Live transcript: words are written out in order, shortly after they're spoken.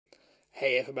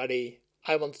Hey everybody,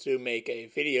 I wanted to make a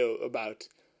video about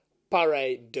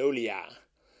Pareidolia,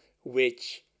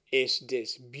 which is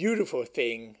this beautiful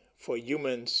thing for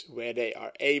humans where they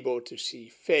are able to see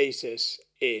faces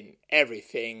in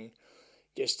everything.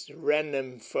 Just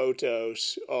random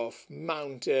photos of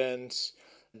mountains,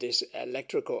 this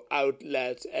electrical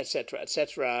outlet, etc.,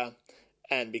 etc.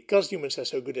 And because humans are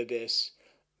so good at this,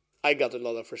 I got a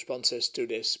lot of responses to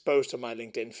this post on my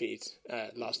LinkedIn feed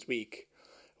last week,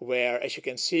 where, as you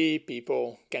can see,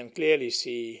 people can clearly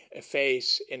see a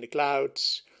face in the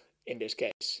clouds, in this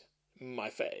case,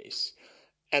 my face.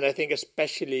 And I think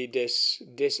especially this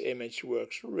image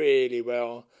works really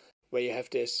well, where you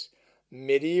have this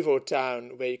medieval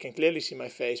town where you can clearly see my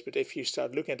face, but if you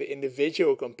start looking at the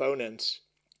individual components,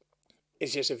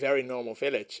 it's just a very normal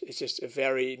village. It's just a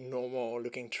very normal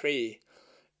looking tree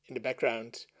in the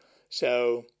background.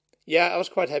 So yeah, I was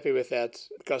quite happy with that,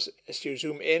 because as you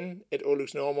zoom in, it all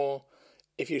looks normal.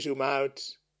 If you zoom out,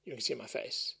 you can see my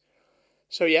face.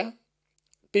 So yeah,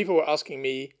 people were asking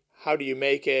me, how do you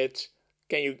make it?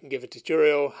 Can you give a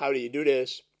tutorial? How do you do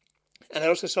this? And I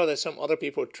also saw that some other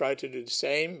people tried to do the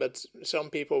same, but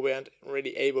some people weren't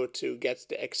really able to get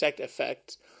the exact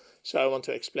effect. So I want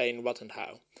to explain what and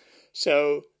how.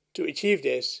 So to achieve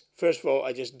this, first of all,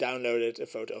 I just downloaded a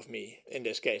photo of me. In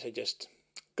this case, I just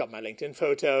got my LinkedIn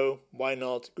photo. Why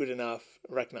not? Good enough,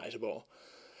 recognizable.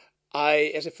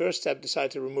 I, as a first step,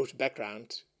 decided to remove the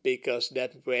background, because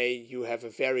that way you have a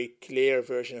very clear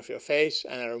version of your face,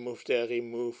 and I removed the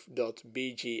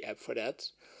remove.bg app for that.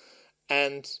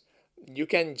 And you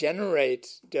can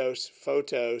generate those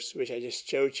photos, which I just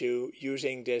showed you,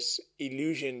 using this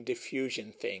illusion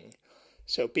diffusion thing.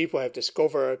 So people have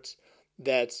discovered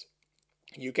that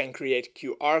you can create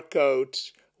QR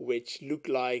codes which look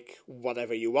like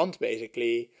whatever you want,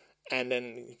 basically, and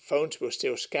then phones will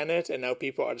still scan it. And now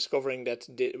people are discovering that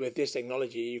with this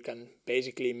technology you can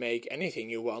basically make anything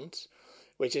you want,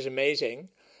 which is amazing.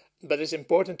 But it's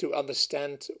important to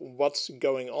understand what's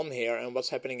going on here and what's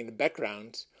happening in the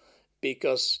background,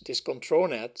 because this control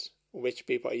net, which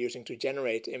people are using to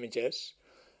generate images,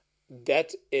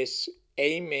 that is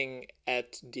aiming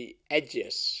at the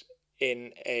edges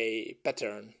in a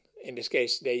pattern. In this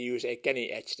case, they use a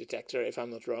canny edge detector, if I'm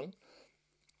not wrong.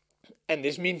 And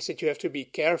this means that you have to be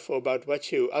careful about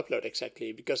what you upload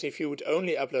exactly, because if you would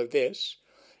only upload this,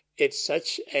 it's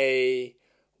such a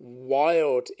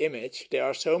wild image. There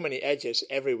are so many edges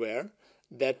everywhere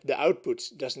that the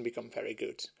output doesn't become very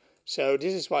good. So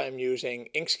this is why I'm using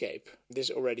Inkscape. This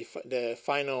is already the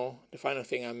final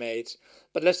thing I made.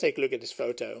 But let's take a look at this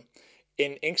photo.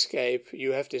 In Inkscape,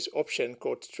 you have this option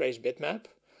called Trace Bitmap.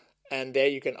 And there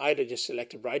you can either just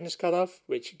select a brightness cutoff,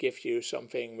 which gives you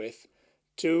something with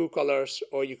 2 colors,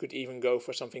 or you could even go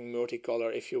for something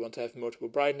multicolor. If you want to have multiple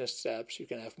brightness steps, you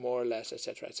can have more or less,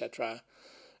 etc., etc.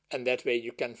 And that way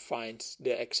you can find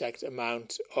the exact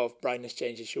amount of brightness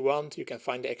changes you want. You can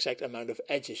find the exact amount of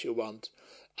edges you want.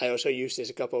 I also used this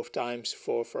a couple of times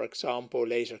for example,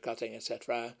 laser cutting,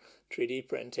 etc., 3D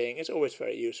printing. It's always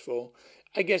very useful.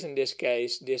 I guess in this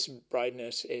case, this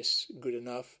brightness is good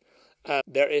enough.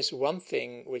 There is one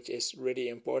thing which is really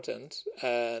important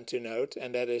to note,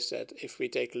 and that is that if we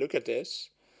take a look at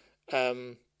this,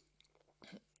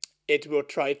 it will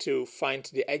try to find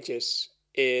the edges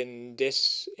in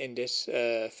this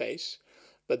face,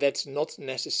 but that's not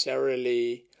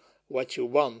necessarily what you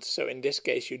want. So in this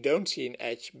case, you don't see an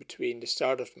edge between the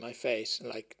start of my face and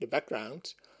like the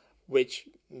background, which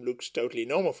looks totally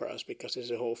normal for us because it's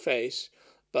a whole face.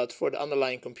 But for the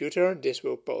underlying computer, this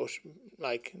will supposed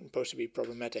to be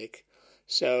problematic.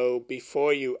 So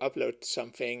before you upload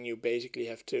something, you basically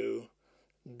have to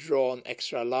draw an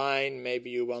extra line. Maybe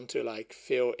you want to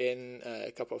fill in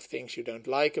a couple of things you don't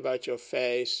like about your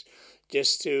face,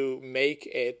 just to make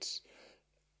it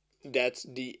that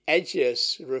the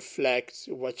edges reflect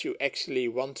what you actually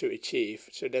want to achieve.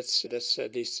 So that's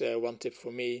at least one tip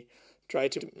for me. Try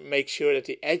to make sure that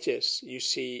the edges you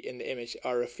see in the image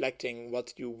are reflecting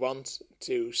what you want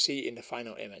to see in the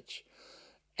final image.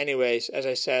 Anyways, as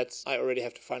I said, I already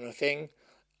have the final thing.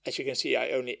 As you can see, I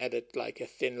only added a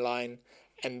thin line,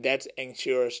 and that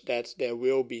ensures that there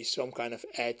will be some kind of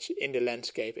edge in the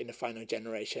landscape in the final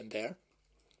generation there.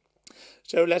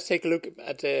 So let's take a look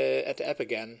at the app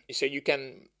again. So you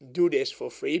can do this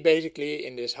for free basically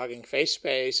in this Hugging Face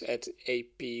space at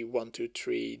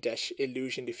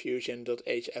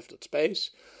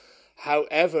ap123-illusiondiffusion.hf.space.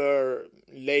 However,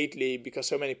 lately, because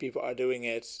so many people are doing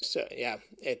it, so yeah,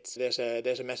 there's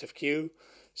a massive queue.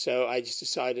 So I just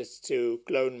decided to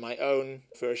clone my own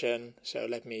version. So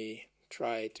let me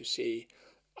try to see.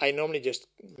 I normally just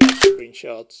make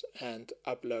screenshots and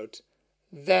upload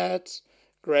that.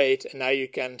 Great, and now you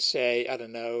can say, I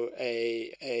don't know,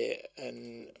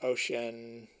 an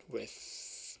ocean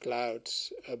with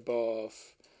clouds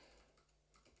above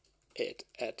it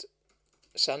at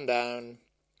sundown,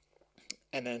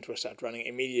 and then it will start running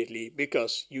immediately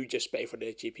because you just pay for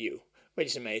the GPU, which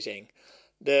is amazing.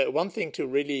 The one thing to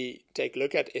really take a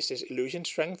look at is this illusion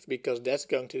strength, because that's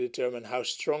going to determine how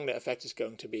strong the effect is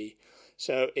going to be.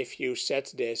 So if you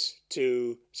set this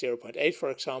to 0.8,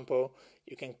 for example,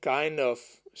 you can kind of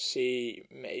see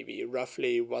maybe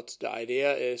roughly what the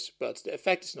idea is, but the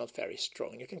effect is not very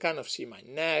strong. You can kind of see my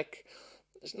neck.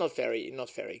 It's not very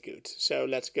good. So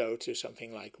let's go to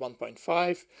something like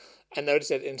 1.5, and notice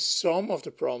that in some of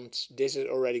the prompts, this is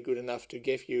already good enough to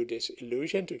give you this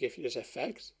illusion, to give you this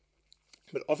effect,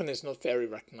 but often it's not very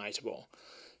recognizable.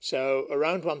 So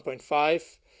around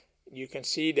 1.5, you can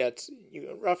see that you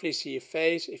can roughly see a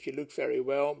face if you look very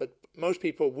well, but most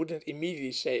people wouldn't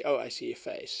immediately say, oh, I see a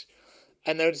face.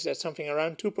 And notice that something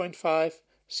around 2.5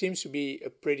 seems to be a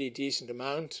pretty decent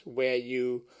amount, where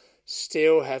you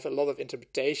still have a lot of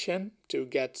interpretation to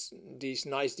get these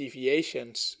nice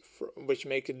deviations which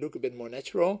make it look a bit more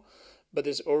natural, but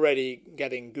it's already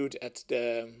getting good at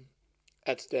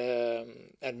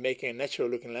making a natural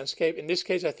looking landscape. In this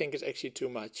case, I think it's actually too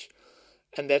much.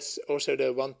 And that's also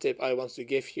the one tip I want to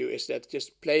give you, is that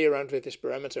just play around with this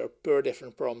parameter per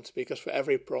different prompt, because for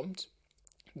every prompt,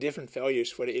 different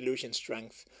values for the illusion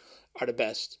strength are the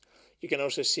best. You can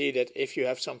also see that if you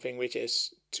have something which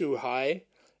is too high,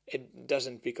 it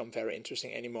doesn't become very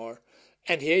interesting anymore.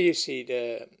 And here you see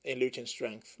the illusion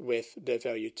strength with the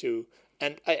value 2.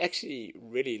 And I actually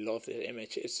really love this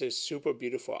image. It's a super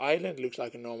beautiful island. It looks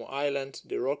like a normal island.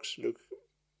 The rocks look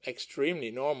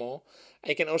extremely normal.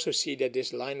 I can also see that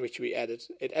this line which we added,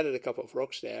 it added a couple of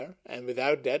rocks there, and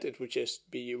without that it would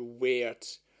just be a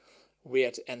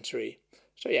weird entry.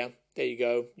 So yeah, there you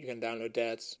go. You can download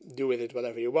that, do with it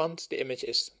whatever you want. The image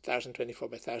is 1024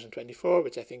 by 1024,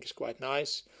 which I think is quite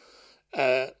nice.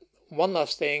 One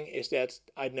last thing is that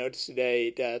I noticed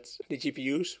today that the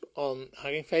GPUs on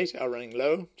Hugging Face are running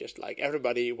low, just like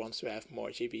everybody wants to have more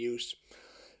GPUs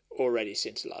already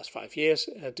since the last 5 years,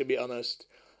 to be honest.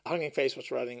 Hugging Face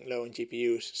was running low on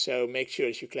GPUs, so make sure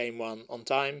that you claim one on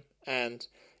time. And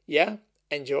yeah,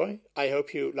 enjoy. I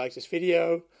hope you like this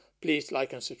video. Please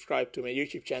like and subscribe to my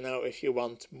YouTube channel if you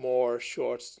want more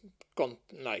short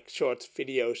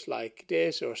videos like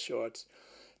this, or short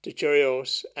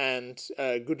tutorials. And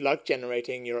good luck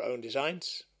generating your own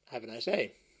designs. Have a nice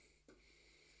day.